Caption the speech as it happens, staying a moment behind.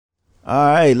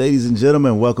All right, ladies and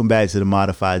gentlemen, welcome back to the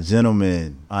Modified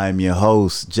Gentleman. I am your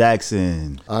host,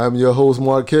 Jackson. I am your host,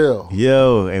 Markel.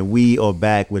 Yo, and we are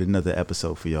back with another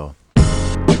episode for y'all.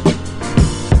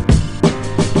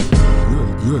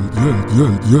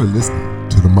 You're listening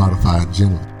to the Modified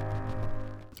Gentleman.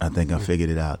 I think I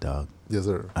figured it out, dog. Yes,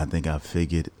 sir. I think I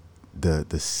figured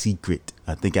the secret.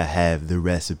 I think I have the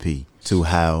recipe to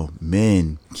how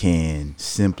men can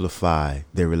simplify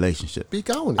their relationship.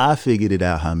 Speak on it. I figured it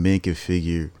out how men can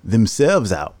figure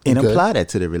themselves out and apply that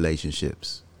to their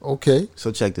relationships. Okay.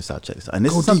 So check this out. And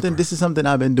this is something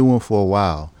I've been doing for a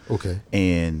while. Okay.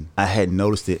 And I hadn't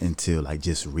noticed it until like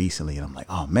just recently. And I'm like,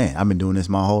 oh man, I've been doing this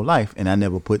my whole life and I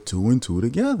never put two and two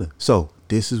together. So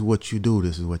this is what you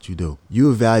do.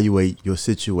 You evaluate your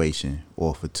situation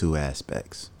off of two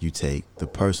aspects. You take the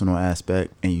personal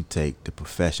aspect and you take the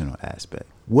professional aspect.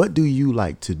 What do you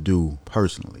like to do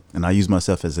personally? And I use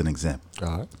myself as an example.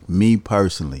 All right. Me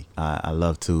personally, I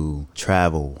love to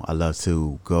travel. I love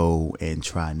to go and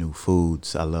try new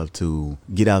foods. I love to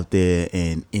get out there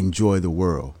and enjoy the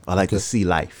world. I like to see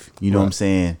life. You know what I'm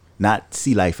saying? Not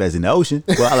see life as in the ocean,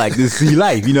 but I like to see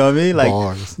life. You know what I mean?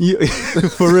 Like,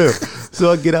 for real.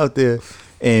 So I get out there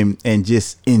and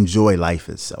just enjoy life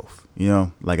itself. You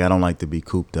know, like I don't like to be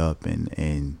cooped up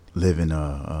and living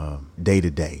a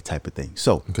day-to-day type of thing.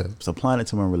 So applying it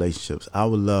to my relationships, I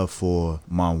would love for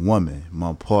my woman,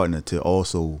 my partner, to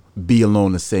also be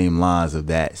along the same lines of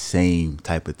that same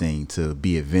type of thing, to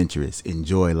be adventurous,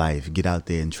 enjoy life, get out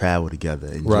there and travel together,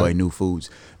 enjoy new foods,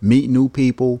 meet new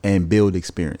people, and build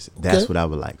experiences. That's what I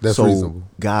would like. That's reasonable.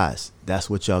 Guys, that's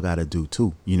what y'all got to do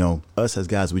too. You know, us as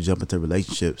guys, we jump into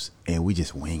relationships and we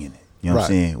just winging it. You know what I'm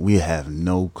saying? We have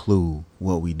no clue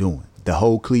what we doing. The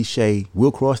whole cliche,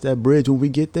 we'll cross that bridge when we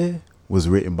get there, was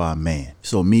written by a man.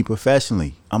 So me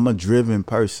professionally, I'm a driven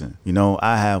person. You know,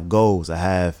 I have goals. I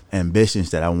have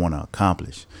ambitions that I want to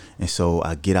accomplish. And so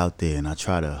I get out there and I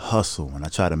try to hustle and I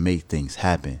try to make things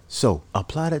happen. So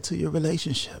apply that to your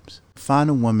relationships.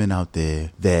 Find a woman out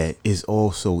there that is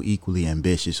also equally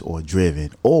ambitious or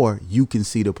driven, or you can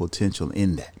see the potential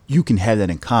in that. You can have that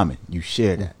in common. You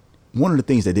share that. One of the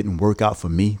things that didn't work out for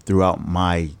me throughout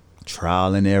my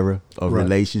trial and error of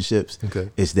relationships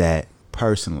is that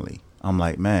personally, I'm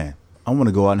like, man, I want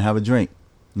to go out and have a drink.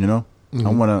 You know, I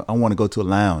want to go to a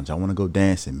lounge. I want to go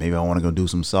dancing. Maybe I want to go do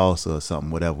some salsa or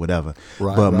something, whatever.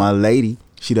 But my lady,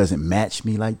 she doesn't match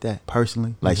me like that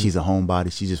personally. Like she's a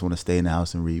homebody. She just want to stay in the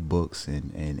house and read books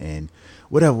and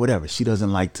whatever. She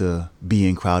doesn't like to be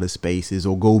in crowded spaces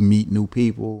or go meet new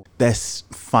people. That's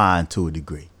fine to a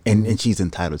degree. And she's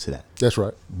entitled to that. That's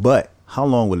right. But how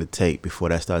long will it take before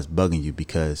that starts bugging you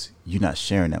because you're not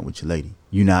sharing that with your lady?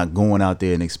 You're not going out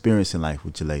there and experiencing life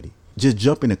with your lady. Just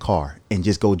jump in the car and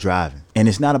just go driving. And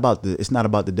it's not about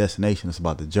the destination. It's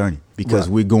about the journey because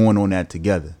we're going on that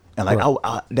together. And like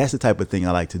that's the type of thing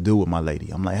I like to do with my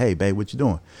lady. I'm like, hey, babe, what you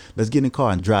doing? Let's get in the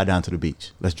car and drive down to the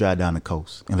beach. Let's drive down the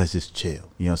coast and let's just chill.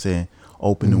 You know what I'm saying?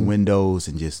 Open the windows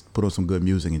and just put on some good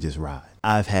music and just ride.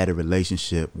 I've had a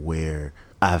relationship where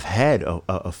I've had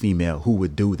a female who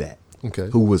would do that.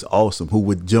 Who was awesome, who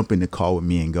would jump in the car with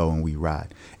me and go and we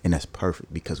ride. And that's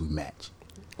perfect because we match.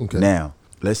 Now,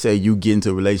 let's say you get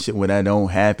into a relationship where that don't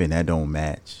happen, that don't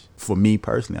match. For me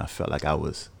personally, I felt like I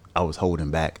was holding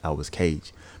back. I was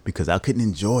caged because I couldn't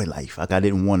enjoy life. Like I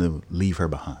didn't want to leave her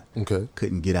behind.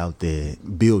 Couldn't get out there,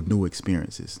 build new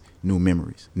experiences, new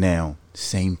memories. Now,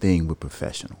 same thing with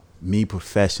professional. Me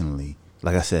professionally,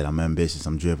 like I said, I'm ambitious,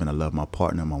 I'm driven. I love my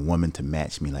partner, my woman to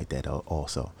match me like that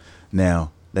also.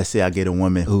 Now, let's say I get a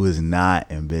woman who is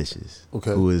not ambitious,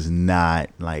 who is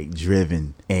not like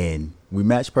driven, and we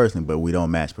match personally, but we don't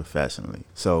match professionally.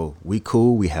 So we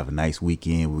cool, we have a nice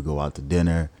weekend, we go out to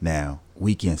dinner. Now,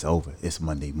 weekend's over, it's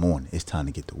Monday morning, it's time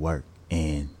to get to work.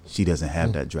 And she doesn't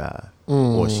have that drive,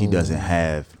 or she doesn't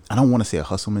have, I don't want to say a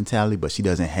hustle mentality, but she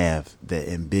doesn't have the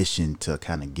ambition to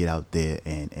kind of get out there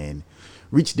and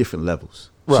reach different levels.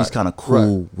 She's kind of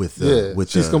cool with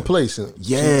she's complacent.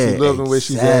 She's loving where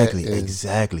she's at.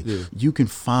 Exactly. Yeah. You can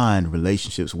find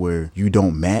relationships where you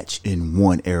don't match in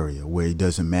one area, where it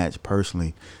doesn't match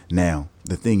personally. Now,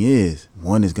 the thing is,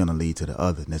 one is going to lead to the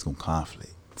other, and that's going to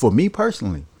conflict. For me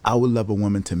personally, I would love a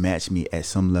woman to match me at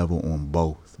some level on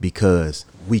both because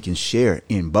we can share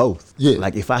in both.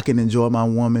 Like if I can enjoy my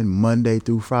woman Monday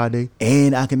through Friday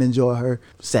and I can enjoy her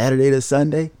Saturday to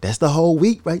Sunday, that's the whole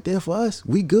week right there for us.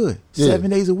 We good.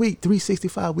 7 days a week,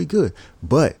 365, we good.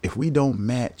 But if we don't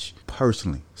match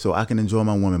personally, so I can enjoy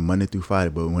my woman Monday through Friday,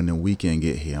 but when the weekend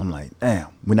get here, I'm like, damn,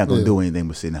 we're not going to do anything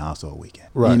but sit in the house all weekend.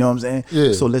 You know what I'm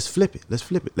saying? So let's flip it.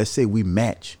 Let's say we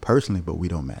match personally, but we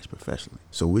don't match professionally.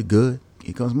 So we're good.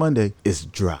 here comes Monday, it's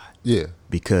dry. Yeah.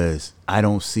 Because I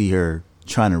don't see her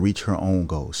trying to reach her own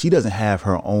goals. She doesn't have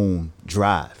her own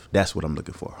drive. That's what I'm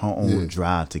looking for. Her own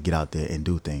drive to get out there and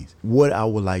do things. What I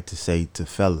would like to say to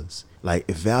fellas, like,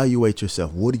 evaluate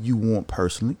yourself. What do you want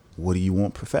personally? What do you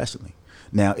want professionally?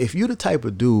 Now, if you're the type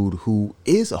of dude who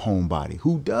is a homebody,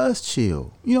 who does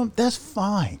chill, that's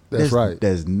fine. That's right.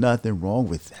 There's nothing wrong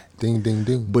with that. Ding, ding,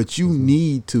 ding. But you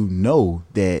need to know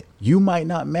that you might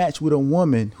not match with a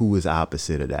woman who is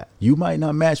opposite of that. You might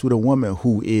not match with a woman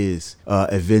who is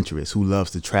adventurous, who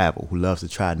loves to travel, who loves to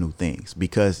try new things,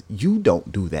 because you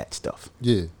don't do that stuff.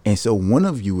 Yeah. And so one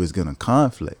of you is going to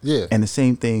conflict. Yeah. And the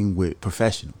same thing with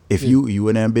professional. If you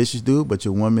an ambitious dude, but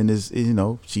your woman is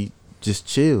she just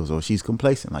chills or she's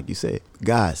complacent, like you said.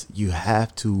 Guys, you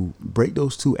have to break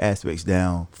those two aspects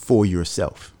down for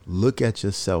yourself. Look at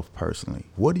yourself personally.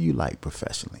 What do you like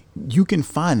professionally? You can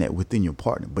find that within your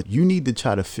partner, but you need to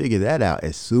try to figure that out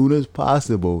as soon as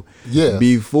possible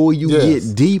before you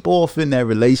get deep off in that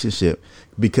relationship.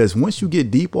 Because once you get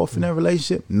deep off in that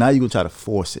relationship, now you're going to try to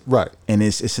force it. Right. And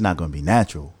it's not going to be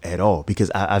natural at all,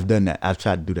 because I've done that. I've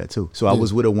tried to do that too. So I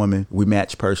was with a woman. We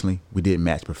matched personally. We didn't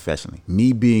match professionally.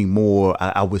 Me being more,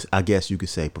 I guess you could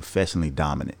say, professionally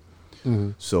dominant.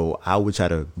 Mm-hmm. So I would try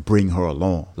to bring her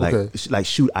along, like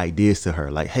shoot ideas to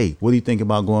her, like, hey, what do you think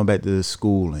about going back to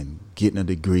school and getting a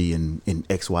degree in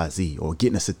XYZ, or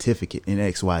getting a certificate in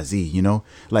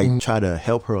XYZ, try to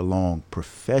help her along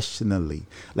professionally.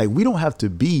 Like, we don't have to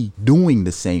be doing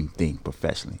the same thing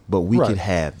professionally, but we could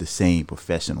have the same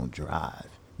professional drive.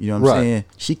 You know what I'm saying?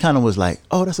 She kind of was like,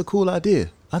 oh, that's a cool idea.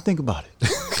 I think about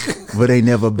it. But they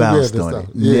never bounced on it.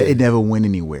 Yeah. It never went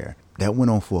anywhere. That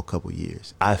went on for a couple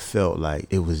years. I felt like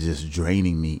it was just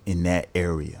draining me in that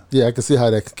area. Yeah, I can see how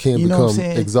that can become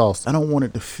exhausting. I don't want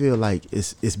it to feel like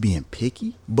it's being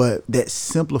picky, but that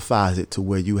simplifies it to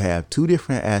where you have two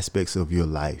different aspects of your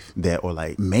life that are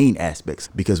like main aspects.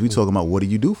 Because we talking about, what do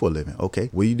you do for a living? Okay,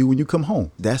 what do you do when you come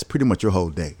home? That's pretty much your whole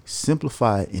day.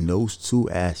 Simplify it in those two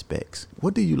aspects.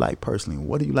 What do you like personally?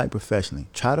 What do you like professionally?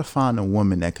 Try to find a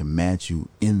woman that can match you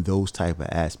in those type of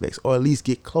aspects, or at least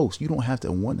get close. You don't have to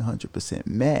 100%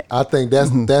 match. I think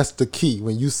that's the key.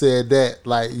 When you said that,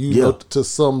 like, to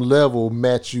some level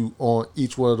match you on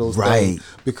each one of those things.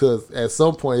 Because at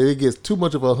some point, if it gets too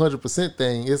much of a 100%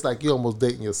 thing, it's like you're almost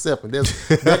dating yourself, and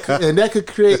that could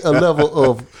create a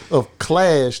level of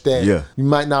clash that you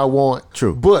might not want.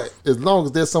 True. But as long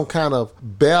as there's some kind of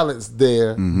balance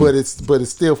there, but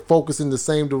it's still focused in the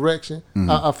same direction,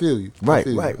 I feel you. Right.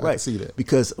 I see that.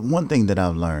 Because one thing that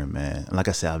I've learned, man, like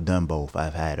I said, I've done both.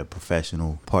 I've had a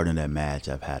professional partner that match,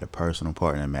 I've had a personal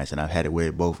partner that match, and I've had it where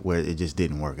it just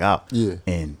didn't work out. Yeah.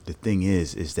 And the thing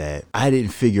is that I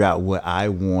didn't figure out what I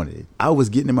wanted. I was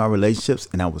getting in my relationships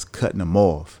and I was cutting them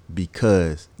off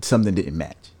because something didn't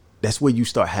match. That's where you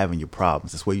start having your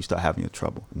problems. That's where you start having your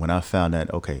trouble. When I found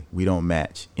that, okay, we don't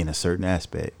match in a certain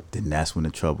aspect, then that's when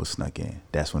the trouble snuck in.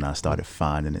 That's when I started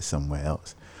finding it somewhere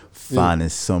else. Finding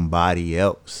somebody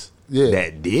else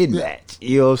that did match.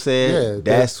 You know what I'm saying? Yeah,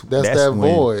 that's that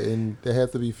void, and that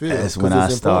has to be filled. That's when I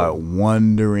start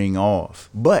wandering off.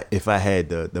 But if I had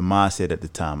the mindset at the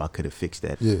time, I could have fixed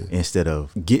that instead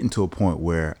of getting to a point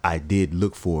where I did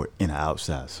look for it in an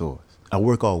outside source. I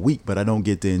work all week, but I don't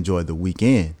get to enjoy the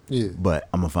weekend. Yeah. But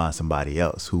I'm going to find somebody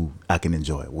else who I can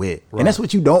enjoy it with. Right. And that's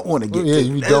what you don't want to get to.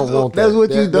 You don't want that. That's what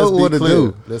you don't want to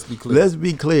do. Let's be clear. Let's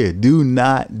be clear. Do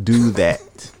not do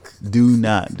that. Do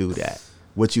not do that.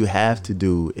 What you have to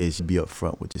do is be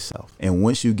upfront with yourself. And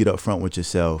once you get upfront with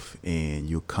yourself and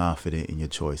you're confident in your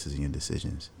choices and your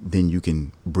decisions, then you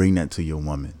can bring that to your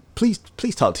woman. Please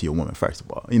talk to your woman first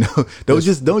of all. Don't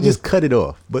just cut it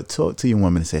off, but talk to your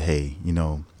woman and say, hey,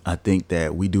 I think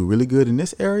that we do really good in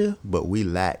this area, but we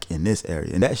lack in this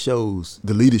area. And that shows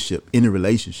the leadership in the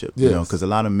relationship, because a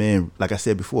lot of men, like I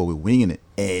said before, we're winging it.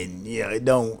 And it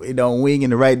don't wing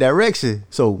in the right direction.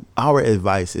 So our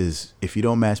advice is, if you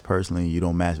don't match personally, you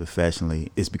don't match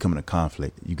professionally, it's becoming a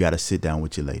conflict. You got to sit down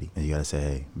with your lady and you got to say,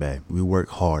 hey, babe, we work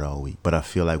hard all week, but I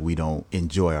feel like we don't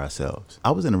enjoy ourselves.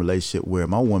 I was in a relationship where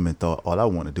my woman thought all I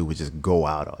want to do was just go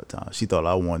out all the time. She thought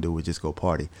all I want to do was just go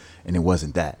party. And it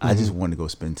wasn't that. I just wanted to go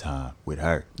spend time with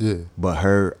her. Yeah. But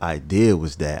her idea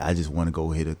was that I just want to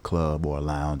go hit a club or a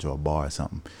lounge or a bar or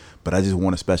something. But I just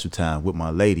want a special time with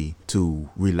my lady to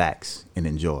relax and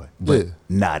enjoy. But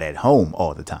not at home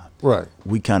all the time. Right.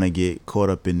 We kind of get caught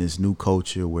up in this new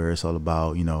culture where it's all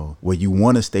about, you know, where you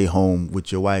want to stay home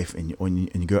with your wife and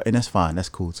your girl, and that's fine, that's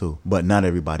cool too. But not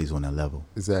everybody's on that level.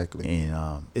 Exactly.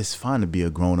 And it's fine to be a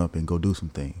grown up and go do some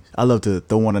things. I love to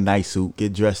throw on a nice suit,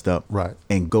 get dressed up, right,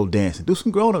 and go dance and do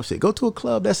some grown up shit. Go to a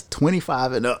club that's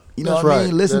 25 and up. You know that's what right. I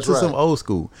mean? Listen that's to right. some old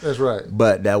school. That's right.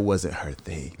 But that wasn't her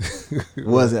thing.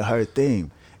 Wasn't her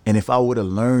thing. And if I would have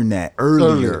learned that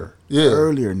earlier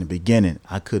in the beginning,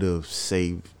 I could have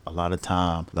saved a lot of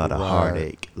time, a lot of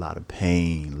heartache, a lot of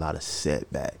pain, a lot of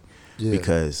setback. Yeah.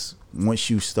 Because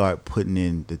once you start putting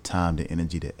in the time, the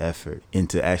energy, the effort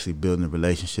into actually building a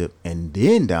relationship, and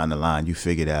then down the line you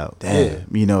figured out, damn,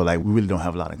 you know, like we really don't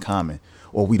have a lot in common,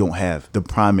 or we don't have the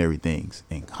primary things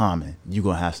in common, you're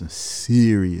going to have some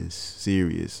serious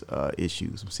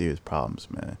issues, some serious problems,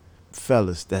 man.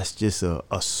 Fellas, that's just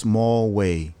a small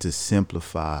way to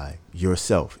simplify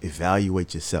yourself.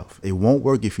 Evaluate yourself. It won't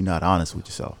work if you're not honest with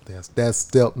yourself. That's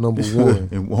step number one.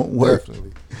 It won't work.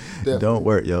 Definitely. Don't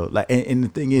work, yo. Like, and the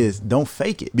thing is, don't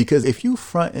fake it, because if you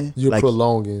fronting, you're like,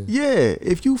 prolonging. Yeah,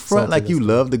 if you front like you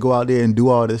love to go out there and do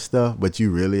all this stuff, but you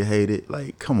really hate it,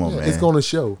 like, come on, man. It's gonna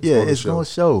show. It's gonna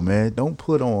show, man. Don't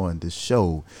put on the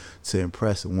show to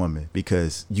impress a woman,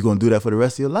 because you're gonna do that for the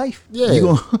rest of your life. Yeah,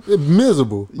 you're it's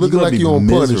miserable. Looking like you're on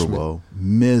punishment.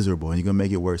 Miserable, and you're gonna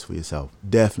make it worse for yourself.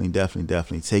 Definitely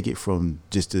take it from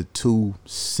just the two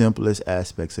simplest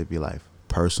aspects of your life: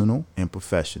 personal and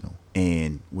professional.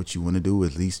 And what you want to do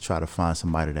is at least try to find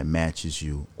somebody that matches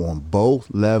you on both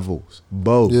levels.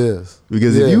 Both. Yes.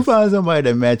 Because if you find somebody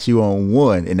that matches you on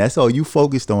one, and that's all you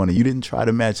focused on, and you didn't try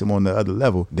to match them on the other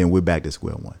level, then we're back to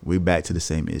square one. We're back to the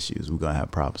same issues. We're going to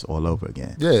have problems all over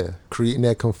again. Yeah. Creating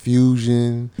that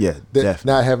confusion. Yeah,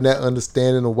 definitely. Not having that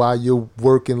understanding of why you're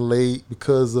working late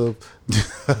because of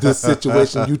this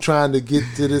situation. You trying to get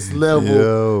to this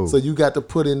level. So you got to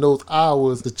put in those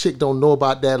hours. The chick don't know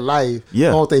about that life.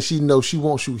 Yeah. The only thing she knows, she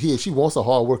wants you here. She wants a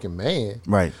hardworking man.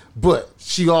 Right. But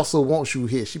she also wants you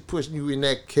here. She pushing you in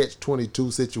that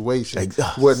catch-22 situation.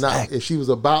 Where not, if she was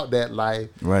about that life,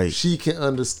 right, she can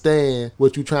understand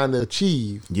what you're trying to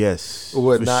achieve. Yes. Or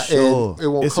whatnot. Sure. And it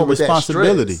won't it's come a with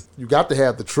responsibility. That stress. You got to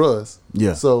have the trust.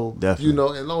 Yeah. So, definitely. you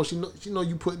know, as long as she know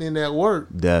you putting in that work.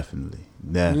 Definitely.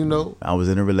 You know, I was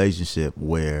in a relationship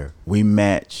where we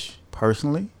match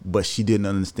personally, but she didn't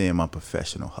understand my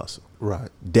professional hustle. Right.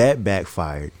 That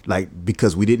backfired. Like,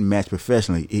 because we didn't match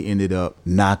professionally, it ended up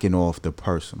knocking off the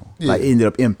personal. Yeah. Like, it ended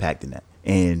up impacting that.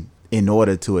 And in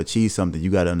order to achieve something, you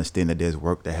got to understand that there's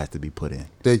work that has to be put in.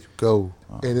 There you go.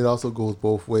 And it also goes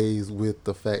both ways with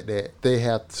the fact that they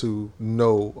have to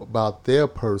know about their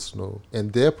personal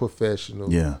and their professional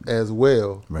as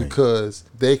well. Right. Because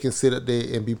they can sit up there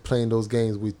and be playing those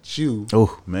games with you.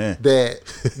 Oh, man. That,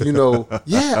 you know,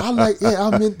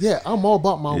 I'm all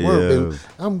about my work, baby.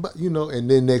 And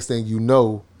then next thing you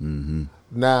know,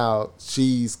 now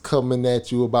she's coming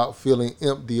at you about feeling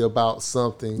empty about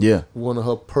something. Yeah. One of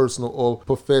her personal or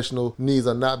professional needs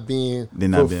are not being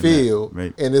fulfilled.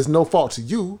 Right. And it's no fault to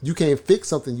you. You can't fix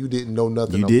something you didn't know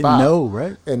nothing about. You didn't know,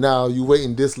 right? And now you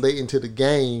waiting this late into the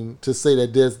game to say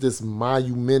that there's this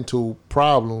monumental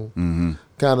problem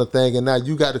kind of thing. And now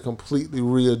you got to completely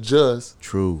readjust.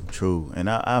 True. And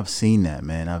I've seen that,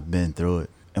 man. I've been through it.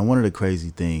 And one of the crazy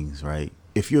things, right?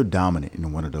 If you're dominant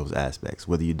in one of those aspects,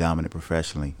 whether you're dominant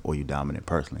professionally or you're dominant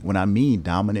personally, when I mean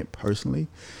dominant personally,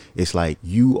 it's like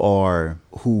you are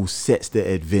who sets the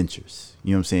adventures.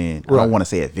 You know what I'm saying? Right. I don't want to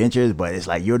say adventures, but it's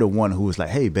like you're the one who is like,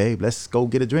 hey, babe, let's go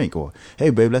get a drink. Or,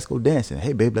 hey, babe, let's go dancing.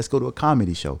 Hey, babe, let's go to a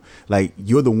comedy show. Like,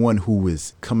 you're the one who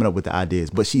is coming up with the ideas,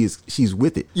 but she's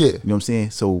with it. Yeah. You know what I'm saying?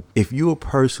 So if you're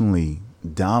personally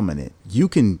dominant, you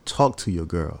can talk to your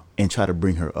girl and try to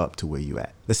bring her up to where you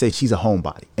at. Let's say she's a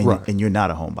homebody and you're not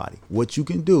a homebody. What you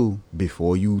can do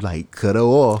before you like cut her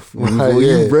off, before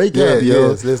you break up,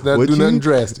 let's not do nothing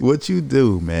drastic. What you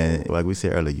do, man, like we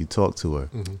said earlier, you talk to her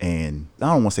and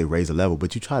I don't want to say raise a level,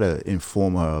 but you try to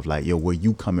inform her of like, yo, where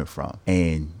you coming from,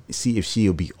 and see if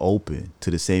she'll be open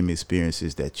to the same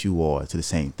experiences that you are, to the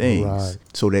same things,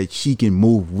 so that she can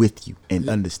move with you and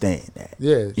understand that.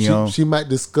 Yeah, she might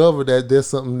discover that there's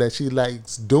something that she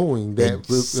likes doing that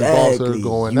involves her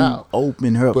going out.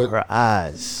 Open her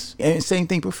eyes. And same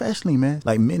thing professionally, man.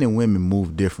 Like, men and women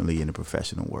move differently in the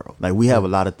professional world. Like, we have a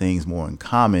lot of things more in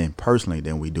common personally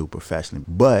than we do professionally,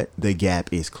 but the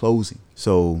gap is closing.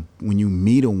 So when you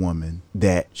meet a woman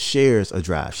that shares a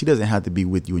drive, she doesn't have to be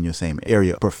with you in your same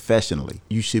area professionally.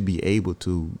 You should be able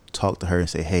to talk to her and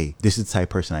say, hey, this is the type of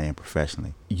person I am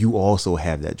professionally. You also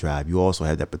have that drive. You also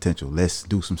have that potential. Let's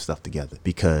do some stuff together,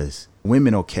 because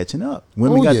women are catching up.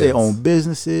 Women got their own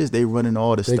businesses. They running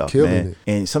all this stuff, man. It.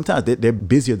 And sometimes they're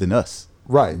busier than us.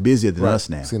 Right. Busier than us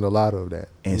now. Seen a lot of that.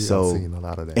 And seen a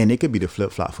lot of that. And it could be the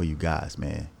flip flop for you guys,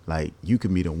 man. Like you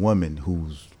could meet a woman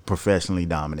who's professionally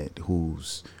dominant,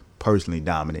 who's personally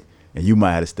dominant, and you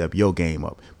might have to step your game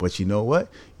up. But you know what?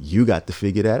 You got to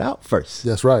figure that out first.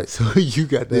 That's right. So you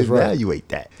got to evaluate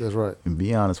that. That's right. And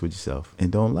be honest with yourself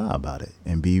and don't lie about it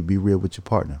and be real with your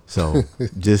partner. So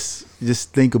just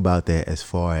think about that as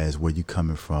far as where you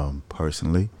coming from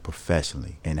personally,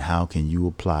 professionally, and how can you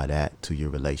apply that to your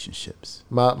relationships.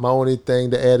 My only thing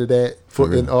to add to that,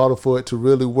 in order for it to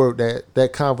really work,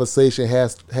 that conversation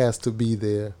has to be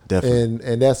there.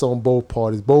 Definitely. And that's on both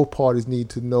parties. Both parties need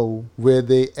to know where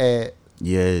they at.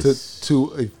 Yes.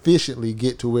 To efficiently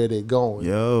get to where they're going.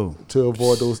 To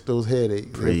avoid those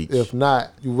headaches. If not,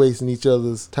 you're wasting each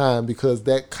other's time because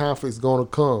that conflict's going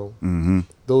to come. Mm-hmm.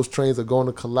 Those trains are going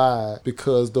to collide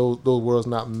because those worlds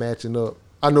not matching up.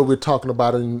 I know we're talking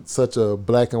about it in such a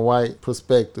black and white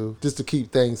perspective, just to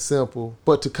keep things simple,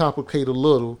 but to complicate a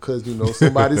little because,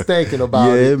 somebody's thinking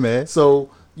about it. Yeah, man.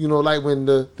 So, like when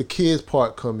the kids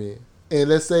part come in, and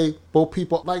let's say both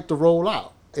people like to roll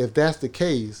out. If that's the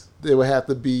case, there would have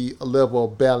to be a level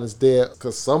of balance there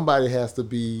because somebody has to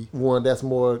be one that's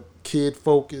more kid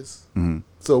focused. Mm-hmm.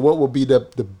 So what would be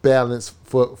the balance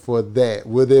for that?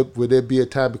 Would there be a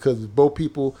time, because both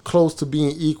people close to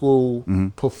being equal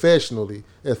professionally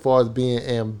as far as being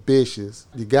ambitious?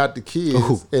 You got the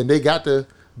kids and they got to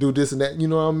do this and that. You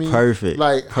know what I mean? Perfect.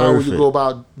 Like how would you go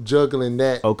about juggling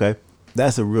that? Okay.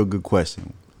 That's a real good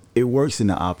question. It works in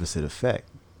the opposite effect.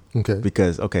 Okay.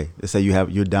 Because, let's say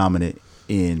you're dominant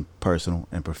in personal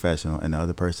and professional and the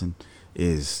other person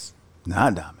is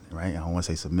not dominant, right? I don't want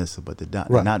to say submissive, but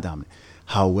they're not dominant.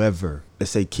 However, let's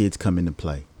say kids come into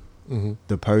play. Mm-hmm.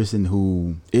 The person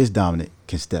who is dominant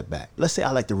can step back. Let's say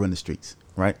I like to run the streets,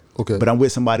 right? Okay. But I'm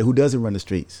with somebody who doesn't run the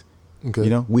streets.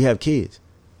 Okay. We have kids.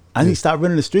 I need to stop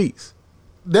running the streets.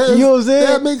 You know what I'm saying?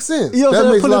 That makes sense. That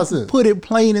makes a lot of sense. Put it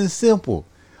plain and simple.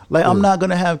 Like, I'm not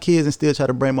going to have kids and still try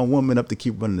to bring my woman up to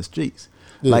keep running the streets.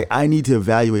 Yeah. Like, I need to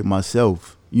evaluate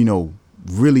myself,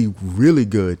 really, really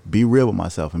good. Be real with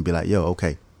myself and be like,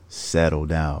 okay, settle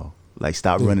down. Like,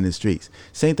 stop running the streets.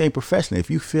 Same thing professionally. If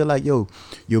you feel like, your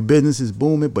business is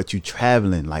booming, but you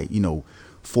traveling, like,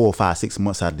 4, 5, 6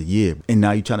 months out of the year, and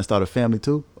now you're trying to start a family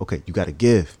too, okay, you got to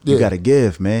give. You got to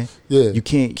give, man. Yeah. You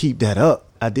can't keep that up.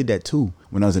 I did that too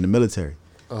when I was in the military.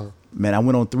 Man, I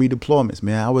went on 3 deployments,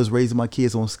 man. I was raising my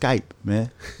kids on Skype, man.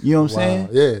 You know what I'm saying?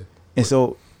 Yeah. And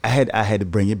so I had to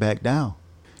bring it back down.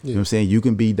 You know what I'm saying? You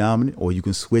can be dominant or you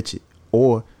can switch it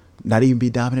or not even be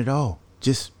dominant at all.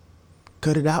 Just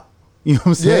cut it out. You know what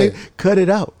I'm saying? Cut it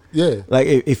out. Yeah. Like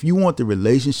if you want the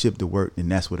relationship to work, then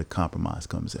that's where the compromise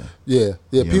comes in. Yeah.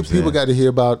 Yeah. You know people got to hear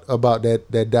about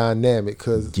that dynamic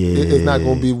because it's not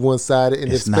going to be one-sided.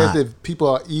 And especially if people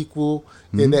are equal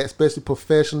in that, especially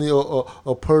professionally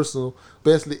or personal,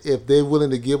 especially if they're willing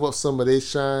to give up some of their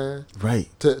shine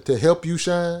to help you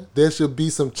shine, there should be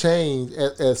some change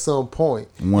at some point.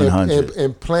 100.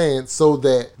 And planned so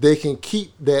that they can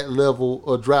keep that level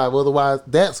of drive. Otherwise,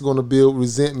 that's going to build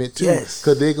resentment too.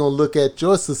 Because they're going to look at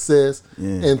your success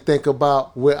and think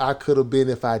about where I could have been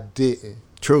if I didn't.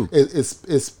 True.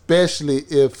 Especially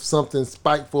if something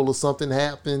spiteful or something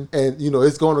happened and,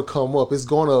 it's going to come up. It's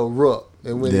going to erupt.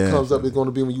 And when it comes up, it's going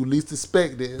to be when you least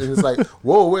expect it. And it's like,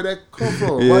 whoa, where'd that come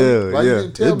from? Why you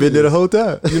didn't tell me? It's been there the whole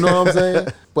time. You know what I'm saying?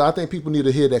 But I think people need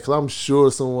to hear that because I'm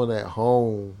sure someone at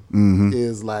home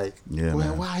is like,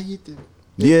 well, why you do?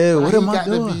 What am I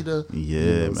doing?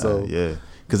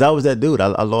 Because I was that dude.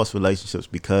 I lost relationships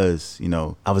because,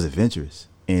 I was adventurous.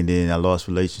 And then I lost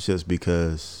relationships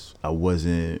because I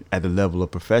wasn't at the level of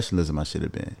professionalism I should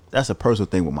have been. That's a personal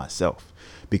thing with myself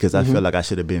because I feel like I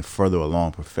should have been further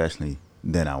along professionally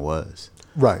than I was.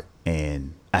 Right.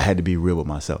 And I had to be real with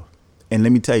myself. And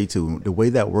let me tell you, too, the way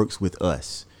that works with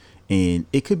us, and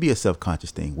it could be a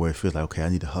self-conscious thing where it feels like, okay, I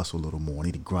need to hustle a little more. I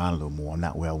need to grind a little more. I'm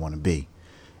not where I want to be.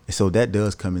 And so that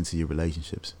does come into your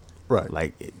relationships. Right.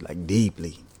 Like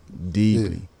deeply. Yeah.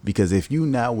 Because if you're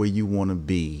not where you want to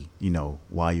be,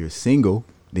 while you're single,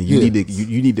 then you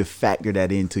need to factor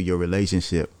that into your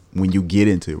relationship when you get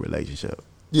into a relationship.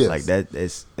 Yes. Like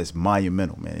that's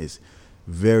monumental, man. It's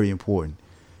very important.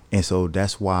 And so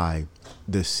that's why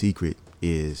the secret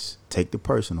is take the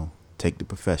personal, take the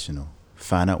professional,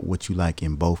 find out what you like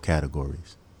in both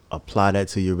categories. Apply that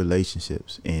to your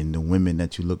relationships and the women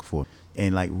that you look for.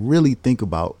 And like really think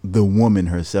about the woman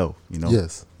herself,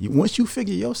 Yes. Once you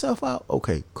figure yourself out,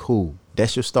 okay, cool.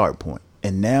 That's your start point.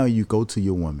 And now you go to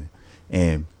your woman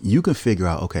and you can figure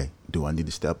out, okay, do I need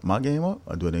to step my game up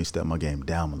or do I need to step my game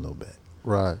down a little bit?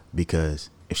 Right. Because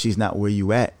if she's not where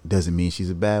you at, doesn't mean she's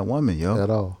a bad woman, yo. At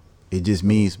all. It just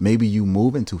means maybe you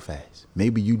moving too fast.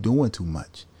 Maybe you doing too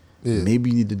much. Yeah. Maybe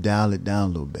you need to dial it down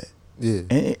a little bit. Yeah.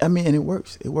 And it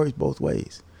works. It works both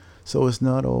ways. So it's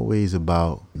not always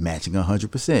about matching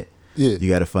 100%. Yeah. You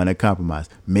got to find a compromise.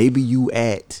 Maybe you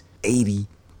at 80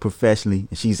 professionally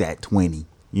and she's at 20.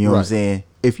 You know what I'm saying?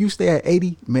 If you stay at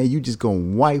 80, man, you just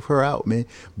going to wipe her out, man.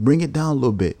 Bring it down a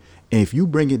little bit. And if you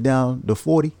bring it down to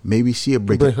 40, maybe she'll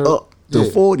bring it up to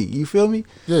 40. You feel me?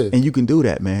 Yeah. And you can do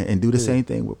that, man. And do the same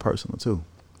thing with personal, too.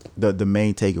 The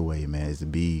main takeaway, man, is to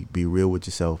be real with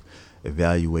yourself.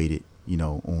 Evaluate it, you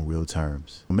know, on real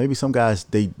terms. Maybe some guys,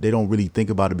 they don't really think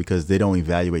about it because they don't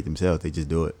evaluate themselves. They just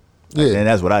do it. Yeah. And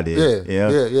that's what I did.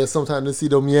 Yeah. Sometimes they see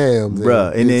them yams.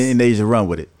 Bruh, and they just run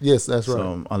with it. Yes, that's right.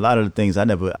 So a lot of the things, I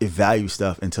never evaluate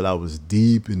stuff until I was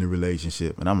deep in the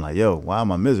relationship. And I'm like, yo, why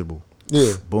am I miserable?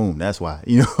 Yeah. Boom, that's why.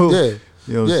 You know? Yeah.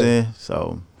 You know what I'm saying?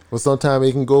 So. Well, sometimes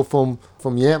it can go from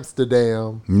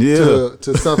Amsterdam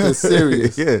to something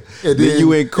serious. Yeah. And then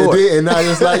you in court. And now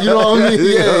it's like, you know what I mean?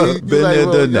 Yeah. Been like, there,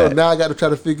 done that. Now I got to try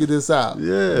to figure this out.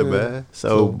 Yeah, man.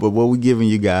 So, but what we're giving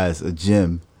you guys a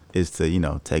gem is to, you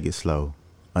know, take it slow.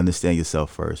 Understand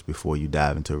yourself first before you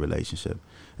dive into a relationship.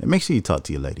 And make sure you talk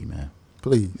to your lady, man.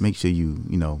 Please. Make sure you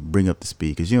bring up the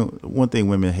speed. Because, one thing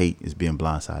women hate is being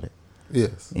blindsided.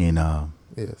 Yes. And,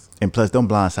 yes. And plus, don't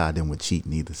blindside them with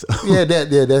cheating either. So. Yeah,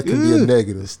 that could be a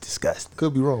negative. It's disgusting.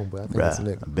 Could be wrong, but I think it's a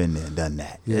negative. I've been there and done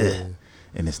that. Yeah.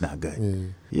 And it's not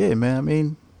good. Yeah, man. I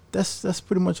mean, that's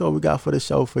pretty much all we got for the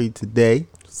show for you today.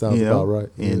 Sounds about right.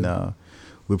 Yeah. And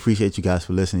we appreciate you guys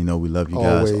for listening. We love you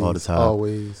guys all the time.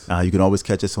 Always. You can always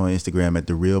catch us on Instagram at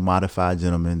The Real Modified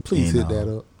Gentleman. Please hit that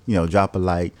up. Drop a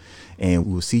like. And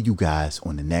we'll see you guys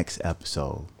on the next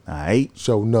episode. All right?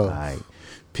 Show enough. All right.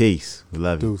 Peace. We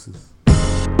love you. Deuces.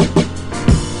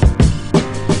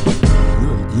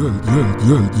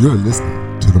 You're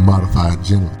listening to The Modified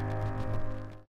Gentleman.